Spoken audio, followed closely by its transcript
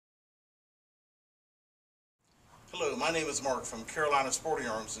Hello, my name is Mark from Carolina Sporting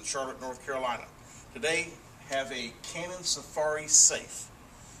Arms in Charlotte, North Carolina. Today, have a Canon Safari safe.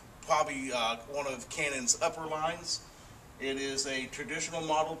 Probably one of Canon's upper lines. It is a traditional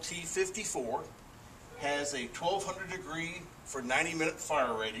model T54. Has a 1200 degree for 90-minute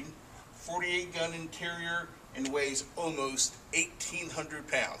fire rating, 48 gun interior, and weighs almost 1,800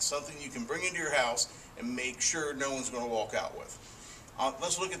 pounds. Something you can bring into your house and make sure no one's going to walk out with.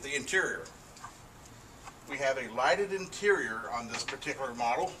 Let's look at the interior. We have a lighted interior on this particular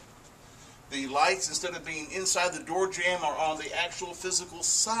model. The lights, instead of being inside the door jamb, are on the actual physical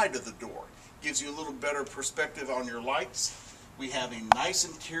side of the door. Gives you a little better perspective on your lights. We have a nice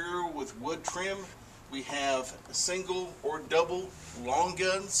interior with wood trim. We have single or double long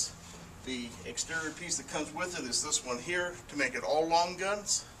guns. The exterior piece that comes with it is this one here to make it all long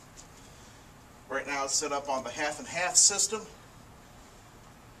guns. Right now it's set up on the half and half system.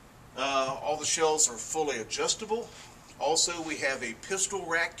 All the shells are fully adjustable. Also, we have a pistol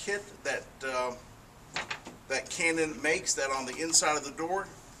rack kit that Canon makes that on the inside of the door.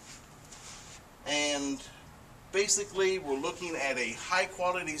 And basically, we're looking at a high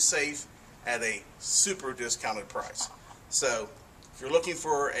quality safe at a super discounted price. So, if you're looking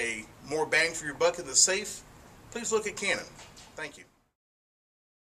for a more bang for your buck in the safe, please look at Canon. Thank you.